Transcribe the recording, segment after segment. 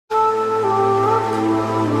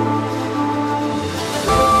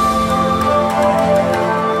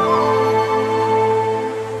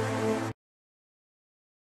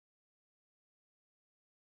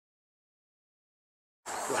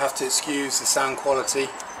excuse the sound quality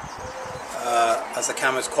as the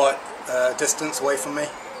camera's quite a distance away from me,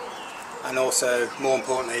 and also, more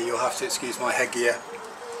importantly, you'll have to excuse my headgear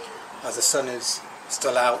as the sun is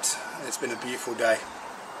still out and it's been a beautiful day,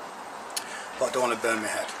 but I don't want to burn my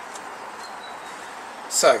head.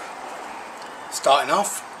 So, starting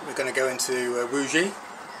off, we're going to go into Wuji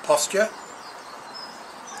posture.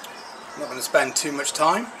 I'm not going to spend too much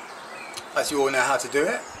time, as you all know how to do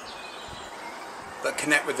it, but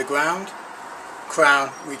connect with the ground,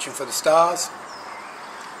 crown reaching for the stars,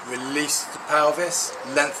 release the pelvis,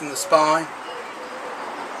 lengthen the spine,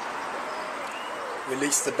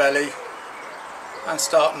 release the belly, and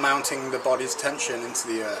start mounting the body's tension into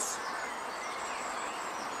the earth.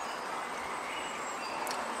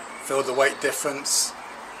 Feel the weight difference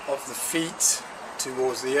of the feet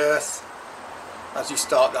towards the earth as you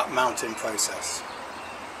start that mounting process.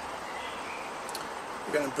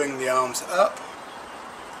 We're going to bring the arms up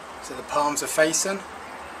so the palms are facing,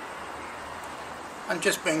 and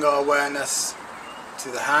just bring our awareness to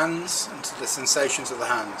the hands and to the sensations of the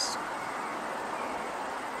hands.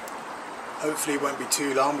 Hopefully it won't be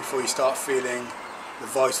too long before you start feeling the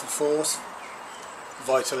vital force,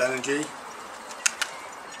 vital energy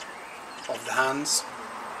of the hands.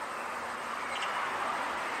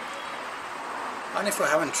 And if we're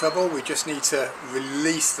having trouble, we just need to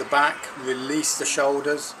release the back, release the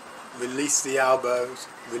shoulders, release the elbows,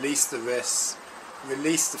 release the wrists,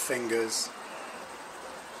 release the fingers,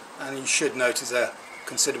 and you should notice a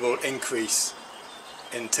considerable increase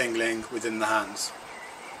in tingling within the hands.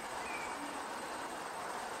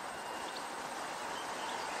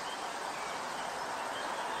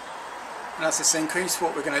 And as this increases,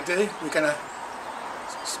 what we're going to do, we're going to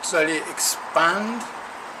slowly expand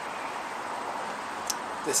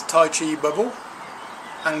this Taiji bubble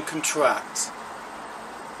and contract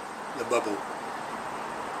the bubble.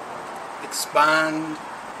 Expand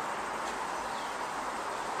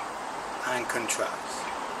and contract.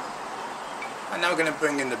 And now we're going to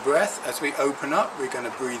bring in the breath. As we open up, we're going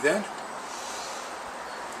to breathe in,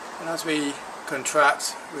 and as we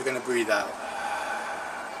contract, we're going to breathe out.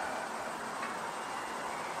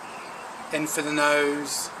 In through the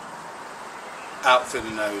nose, out through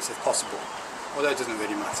the nose if possible, although it doesn't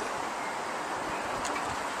really matter.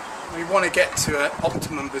 We want to get to an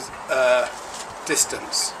optimum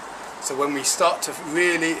distance, so when we start to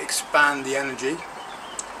really expand the energy,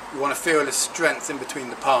 you want to feel the strength in between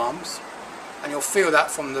the palms, and you'll feel that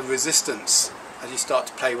from the resistance as you start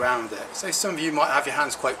to play around with it. So some of you might have your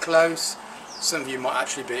hands quite close, some of you might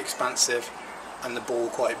actually be expansive and the ball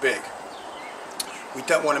quite big. We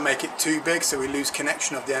don't want to make it too big so we lose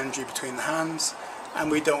connection of the energy between the hands, and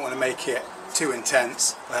we don't want to make it too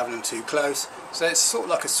intense by having them too close. So it's sort of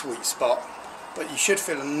like a sweet spot, but you should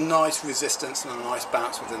feel a nice resistance and a nice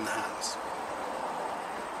bounce within the hands.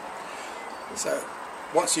 So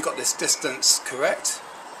once you've got this distance correct,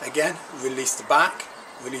 again, release the back,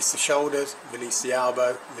 release the shoulders, release the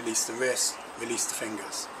elbow, release the wrist, release the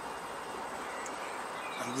fingers,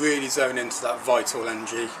 and really zone into that vital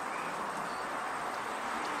energy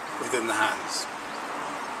within the hands.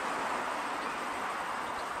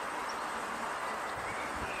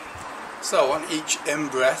 So on each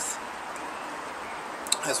in-breath,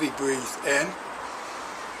 as we breathe in,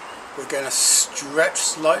 we're going to stretch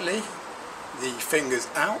slightly the fingers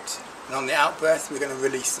out, and on the out-breath we're going to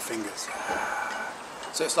release the fingers.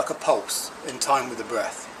 So it's like a pulse in time with the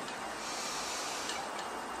breath.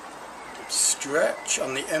 Stretch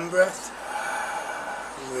on the in-breath,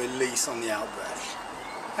 release on the out-breath.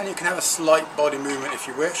 And you can have a slight body movement if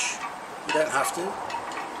you wish, you don't have to.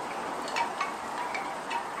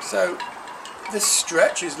 So this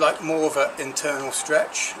stretch is like more of an internal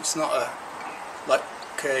stretch. It's not like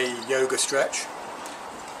a yoga stretch.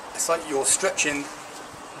 It's like you're stretching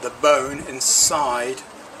the bone inside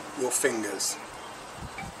your fingers.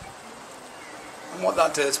 And what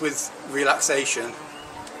that does with relaxation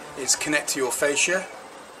is connect to your fascia,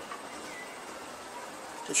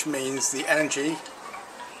 which means the energy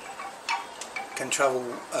can travel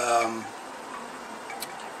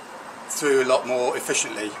through a lot more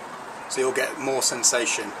efficiently, so you'll get more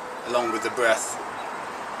sensation along with the breath.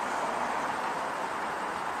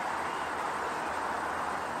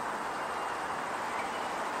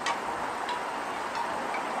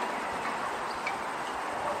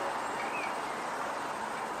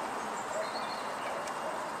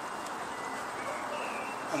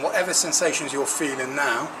 And whatever sensations you're feeling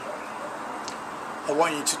now, I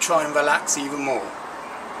want you to try and relax even more.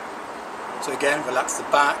 So again, relax the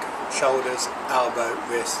back, shoulders, elbow,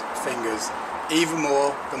 wrist, fingers, even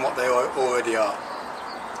more than what they already are.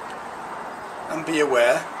 And be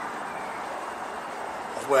aware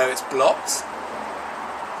of where it's blocked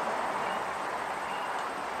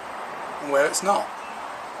and where it's not.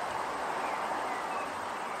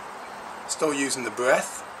 Still using the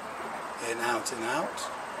breath, in, out,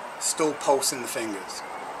 still pulsing the fingers.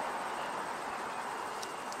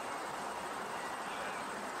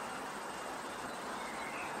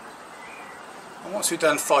 And once we've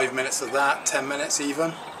done 5 minutes of that, 10 minutes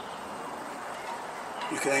even,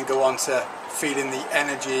 you can then go on to feeling the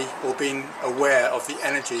energy, or being aware of the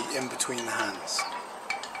energy in between the hands.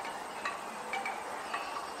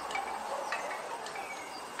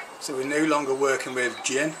 So we're no longer working with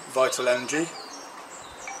Jing, vital energy.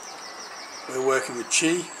 We're working with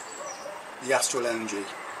Qi, the astral energy.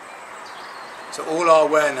 So all our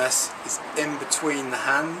awareness is in between the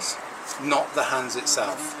hands, not the hands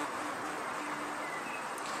itself.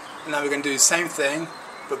 And now we're going to do the same thing,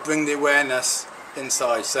 but bring the awareness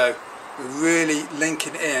inside. So we're really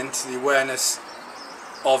linking in to the awareness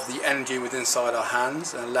of the energy within inside our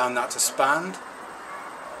hands and allowing that to expand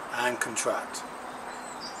and contract.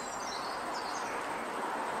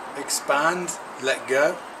 Expand, let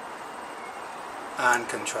go, and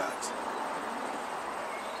contract.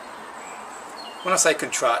 When I say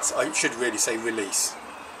contract, I should really say release.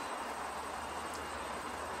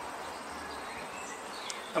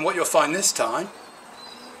 And what you'll find this time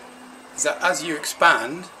is that as you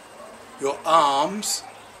expand, your arms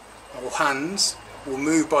or hands will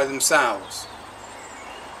move by themselves.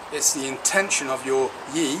 It's the intention of your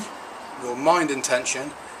yi, your mind intention,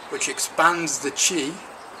 which expands the qi,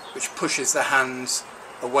 which pushes the hands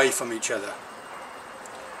away from each other.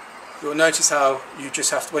 You'll notice how you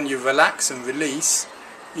just have to, when you relax and release,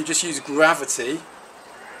 you just use gravity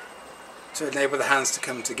to enable the hands to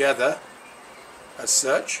come together as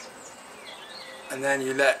such, and then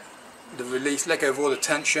you let the release, let go of all the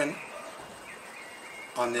tension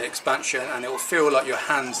on the expansion, and it will feel like your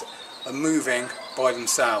hands are moving by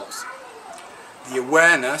themselves. The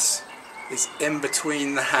awareness is in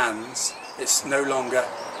between the hands, it's no longer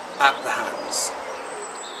at the hands.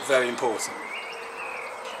 Very important.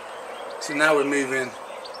 So now we're moving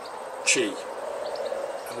Qi,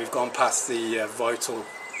 and we've gone past the vital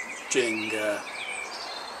Jing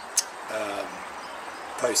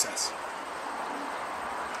process.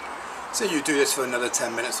 So you do this for another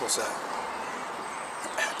 10 minutes or so.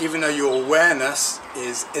 Even though your awareness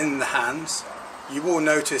is in the hands, you will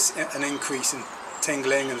notice an increase in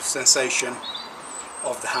tingling and sensation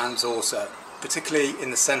of the hands also, particularly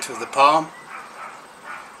in the center of the palm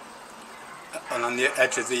and on the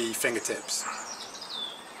edge of the fingertips.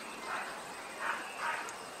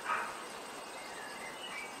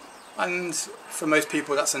 And for most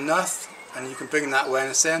people that's enough, and you can bring that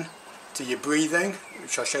awareness in to your breathing,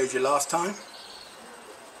 which I showed you last time.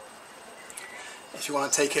 If you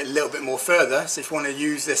want to take it a little bit more further, so if you want to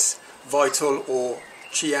use this vital or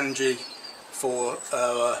qi energy for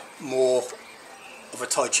more of a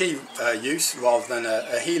Tai Chi use rather than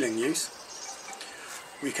a healing use,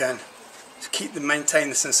 we can maintain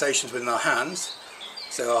the sensations within our hands.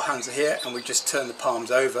 So our hands are here, and we just turn the palms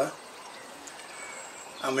over,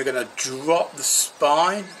 and we're going to drop the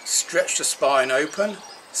spine, stretch the spine open,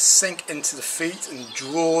 sink into the feet and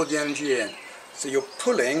draw the energy in. So you're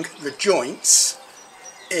pulling the joints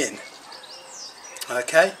in.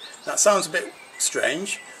 Okay, that sounds a bit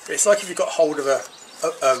strange, but it's like if you've got hold of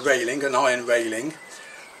a railing, an iron railing,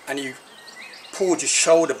 and you pulled your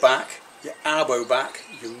shoulder back, your elbow back,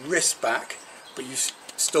 your wrist back, but you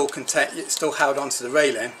still held onto the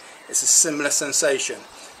railing. It's a similar sensation.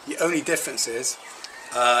 The only difference is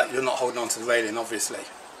you're not holding onto the railing, obviously.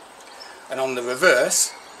 And on the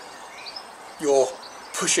reverse, you're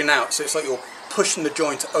pushing out, so it's like you're pushing the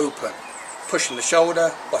joint open, pushing the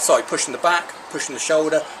shoulder, pushing the back, pushing the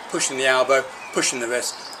shoulder, pushing the elbow, pushing the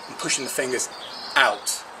wrist, and pushing the fingers out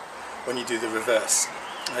when you do the reverse.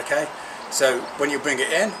 Okay, so when you bring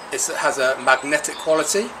it in, it has a magnetic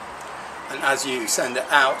quality, and as you send it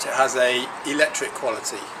out, it has a electric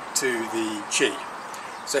quality to the qi.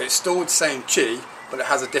 So it's still the same qi, but it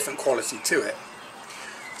has a different quality to it.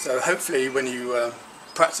 So hopefully when you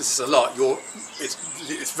practice this a lot,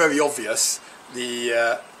 it's very obvious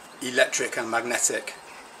the electric and magnetic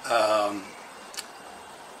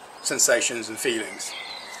sensations and feelings.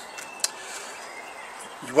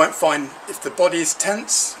 You won't find, if the body is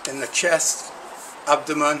tense in the chest,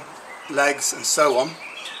 abdomen, legs and so on,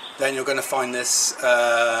 then you're going to find this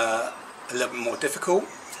a little bit more difficult.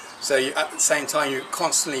 So at the same time you're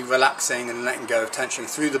constantly relaxing and letting go of tension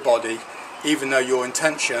through the body, even though your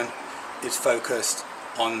intention is focused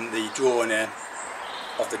on the drawing in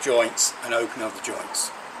of the joints and opening of the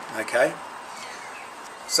joints. Okay,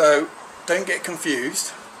 so don't get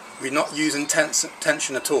confused. we're not using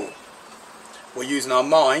tension at all. We're using our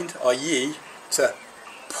mind, our yi, to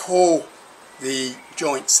pull the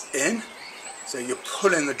joints in. So you're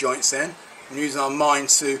pulling the joints in and using our mind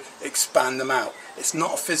to expand them out. It's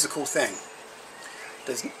not a physical thing.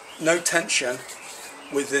 There's no tension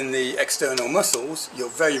within the external muscles. You're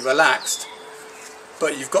very relaxed,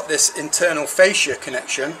 but you've got this internal fascia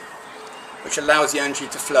connection which allows the energy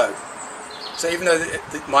to flow. So even though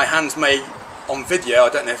my hands may, on video, I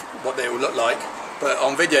don't know what they will look like, but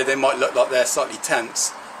on video they might look like they're slightly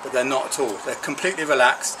tense, but they're not at all. They're completely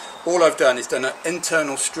relaxed. All I've done is done an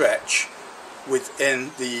internal stretch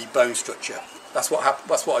within the bone structure. That's what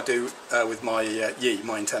I do with my yi,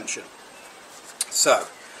 my intention. So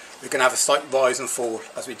we're going to have a slight rise and fall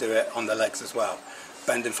as we do it on the legs as well,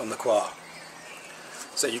 bending from the qua.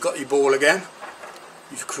 So you've got your ball again.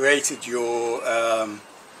 You've created your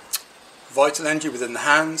vital energy within the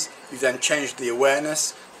hands. You've then changed the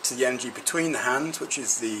awareness to the energy between the hands, which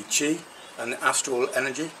is the chi and the astral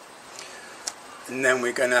energy. And then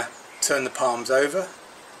we're going to turn the palms over.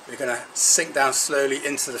 We're going to sink down slowly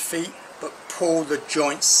into the feet, but pull the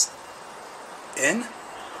joints in,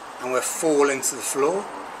 and we'll fall into the floor.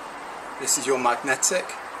 This is your magnetic.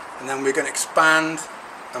 And then we're going to expand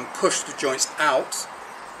and push the joints out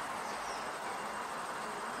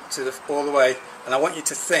to all the way. And I want you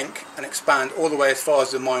to think and expand all the way as far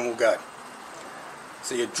as the mind will go.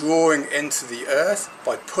 So you're drawing into the earth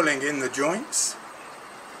by pulling in the joints.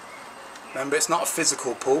 Remember, it's not a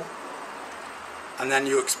physical pull. And then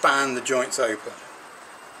you expand the joints open.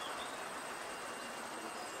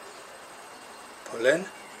 Pull in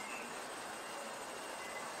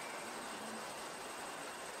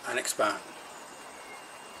and expand.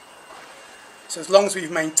 So as long as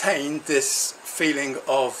we've maintained this feeling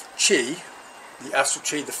of chi, the astral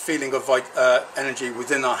chi, the feeling of energy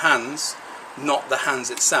within our hands, not the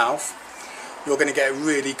hands itself, you're going to get a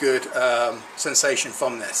really good sensation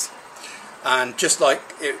from this. And just like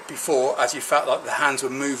it before, as you felt like the hands were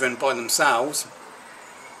moving by themselves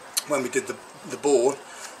when we did the ball,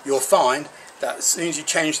 you'll find that as soon as you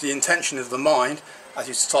change the intention of the mind, as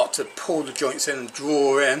you start to pull the joints in and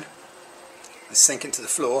draw in and sink into the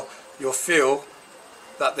floor, you'll feel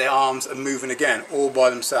that the arms are moving again, all by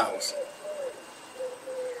themselves.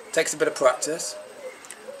 It takes a bit of practice.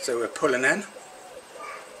 So we're pulling in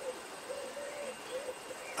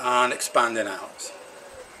and expanding out.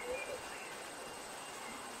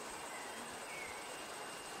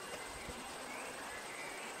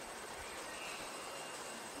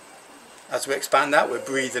 As we expand out, we're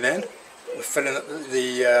breathing in. We're filling up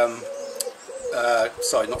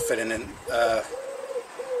sorry, not filling in,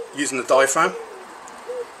 using the diaphragm.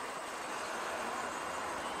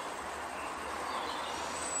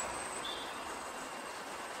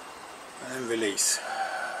 And then release.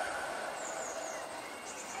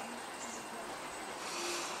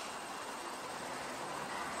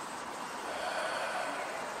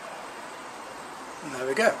 And there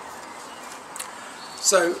we go.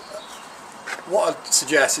 So what I'd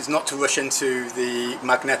suggest is not to rush into the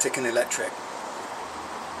magnetic and electric.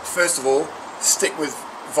 First of all, stick with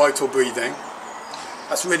vital breathing.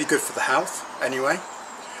 That's really good for the health anyway.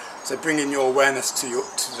 So bring in your awareness to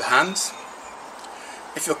the hands.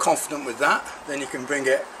 If you're confident with that, then you can bring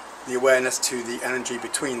the awareness to the energy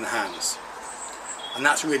between the hands. And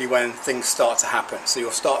that's really when things start to happen. So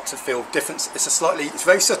you'll start to feel difference. It's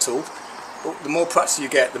very subtle, but the more practice you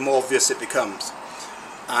get, the more obvious it becomes.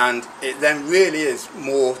 And it then really is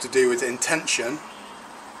more to do with intention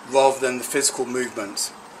rather than the physical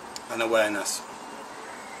movement and awareness.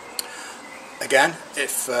 Again,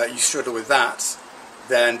 if you struggle with that,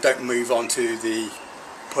 then don't move on to the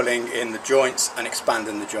pulling in the joints and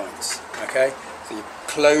expanding the joints. Okay, so you're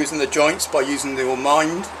closing the joints by using your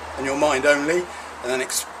mind and your mind only, and then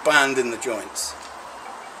expanding the joints.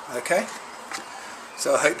 Okay,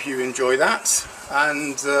 so I hope you enjoy that,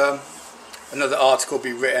 and another article will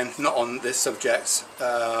be written, not on this subject,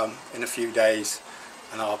 in a few days,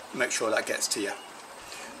 and I'll make sure that gets to you.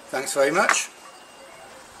 Thanks very much,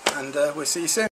 and we'll see you soon.